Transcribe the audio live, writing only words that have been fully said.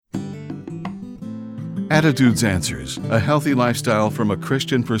Attitudes Answers, a healthy lifestyle from a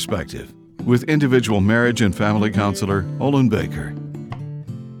Christian perspective, with individual marriage and family counselor Olin Baker.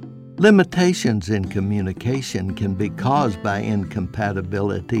 Limitations in communication can be caused by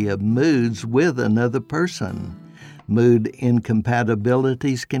incompatibility of moods with another person. Mood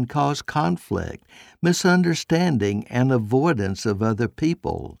incompatibilities can cause conflict, misunderstanding, and avoidance of other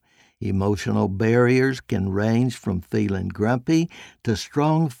people. Emotional barriers can range from feeling grumpy to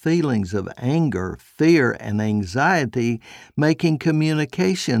strong feelings of anger, fear, and anxiety, making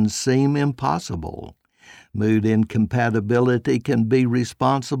communications seem impossible. Mood incompatibility can be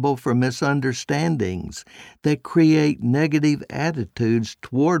responsible for misunderstandings that create negative attitudes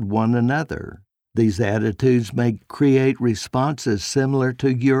toward one another. These attitudes may create responses similar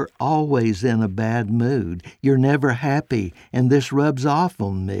to "you're always in a bad mood," "you're never happy, and this rubs off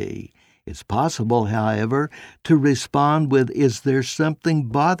on me." It's possible, however, to respond with, "Is there something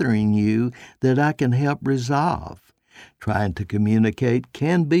bothering you that I can help resolve?" Trying to communicate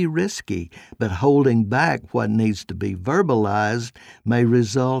can be risky, but holding back what needs to be verbalized may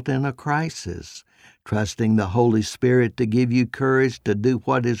result in a crisis. Trusting the Holy Spirit to give you courage to do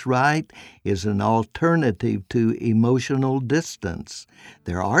what is right is an alternative to emotional distance.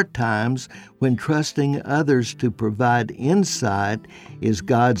 There are times when trusting others to provide insight is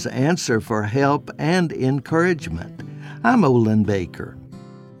God's answer for help and encouragement. I'm Olin Baker.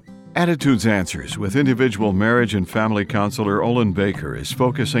 Attitudes Answers with individual marriage and family counselor Olin Baker is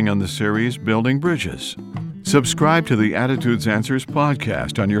focusing on the series Building Bridges. Subscribe to the Attitudes Answers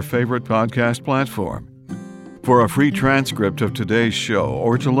podcast on your favorite podcast platform. For a free transcript of today's show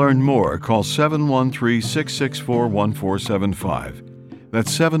or to learn more, call 713-664-1475.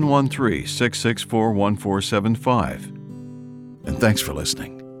 That's 713-664-1475. And thanks for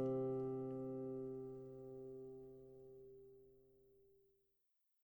listening.